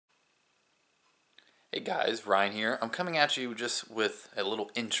Hey guys, Ryan here. I'm coming at you just with a little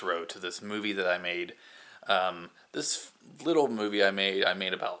intro to this movie that I made. This little movie I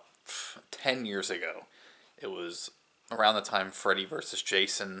made about 10 years ago. It was around the time Freddy vs.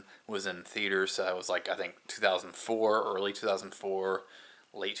 Jason was in theaters. So I was like, I think 2004, early 2004,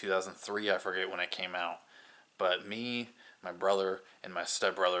 late 2003, I forget when it came out. But me, my brother, and my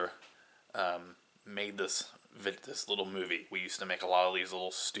stepbrother made this little movie. We used to make a lot of these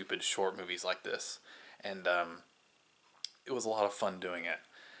little stupid short movies like this, and it was a lot of fun doing it.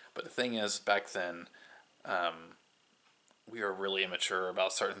 But the thing is, back then, we were really immature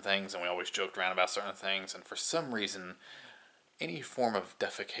about certain things, and we always joked around about certain things. And for some reason, any form of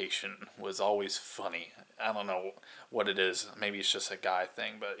defecation was always funny. I don't know what it is. Maybe it's just a guy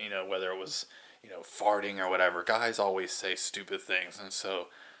thing, but whether it was farting or whatever, guys always say stupid things, and so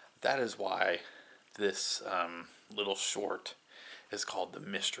that is why this little short is called The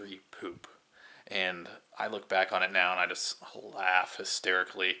Mystery Poop. And I look back on it now and I just laugh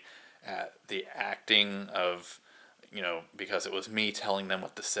hysterically at the acting of, because it was me telling them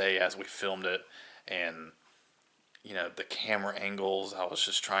what to say as we filmed it, and, the camera angles. I was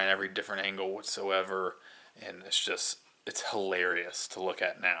just trying every different angle whatsoever, and it's hilarious to look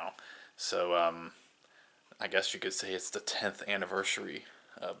at now. So, I guess you could say it's the 10th anniversary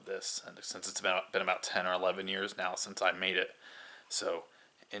of this, and since it's been about 10 or 11 years now since I made it. So,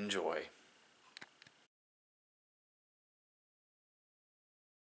 enjoy.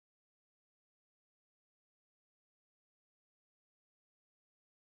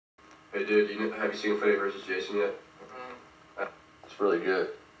 Hey dude, have you seen Freddy vs. Jason yet? It's really good.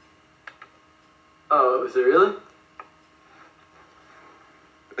 Oh, is it really?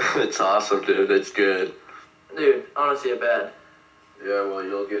 It's awesome, dude. It's good. Dude, honestly, a bad. Yeah, well,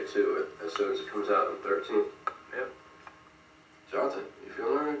 you'll get to it as soon as it comes out on 13th. Yep. Jonathan, you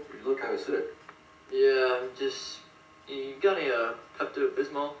feeling alright? You look kind of sick. Yeah, you got any,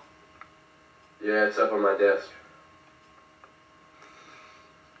 Pepto-Bismol? Yeah, it's up on my desk.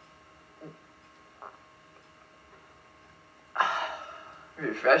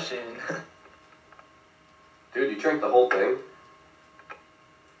 Refreshing. Dude, you drank the whole thing?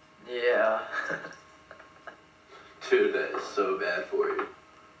 Yeah. Dude, that is so bad for you.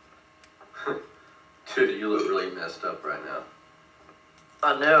 Dude, you look really messed up right now.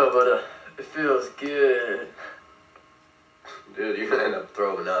 I know, but it feels good. Dude, you're gonna end up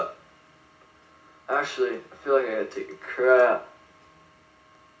throwing up. Actually, I feel like I gotta take a crap.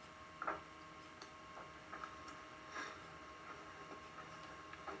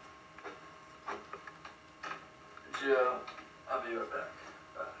 Joe, I'll be right back.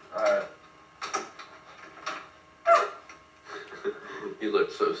 Alright. You look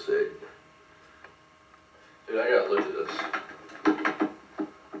so sick. Dude, I gotta look at this.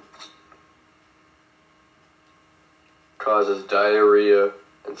 Causes diarrhea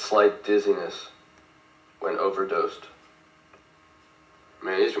and slight dizziness when overdosed.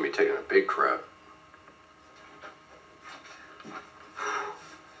 Man, he's gonna be taking a big crap.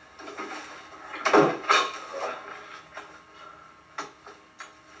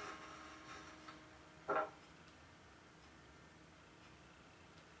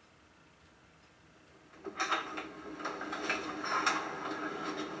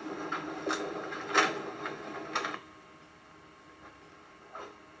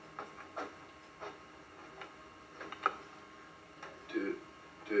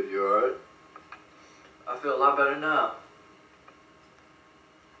 Dude, you alright? I feel a lot better now.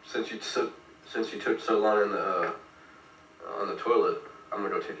 Since you took so long in on the toilet, I'm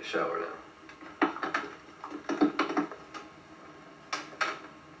gonna go take a shower now.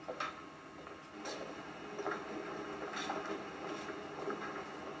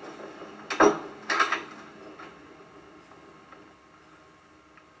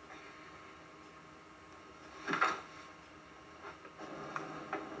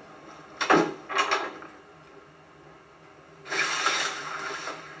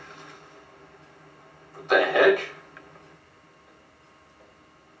 What the heck?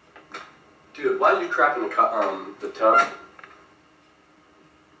 Dude, why did you crap in the tub?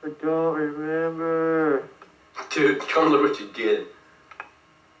 I don't remember. Dude, come look what you did.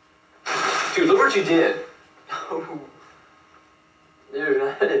 Dude, look what you did. Oh. Dude,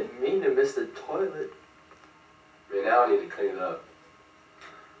 I didn't mean to miss the toilet. I mean, now I need to clean it up.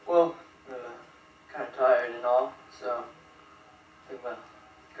 Well, kind of tired and all, so I think I'm gonna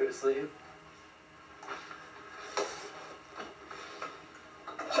go to sleep.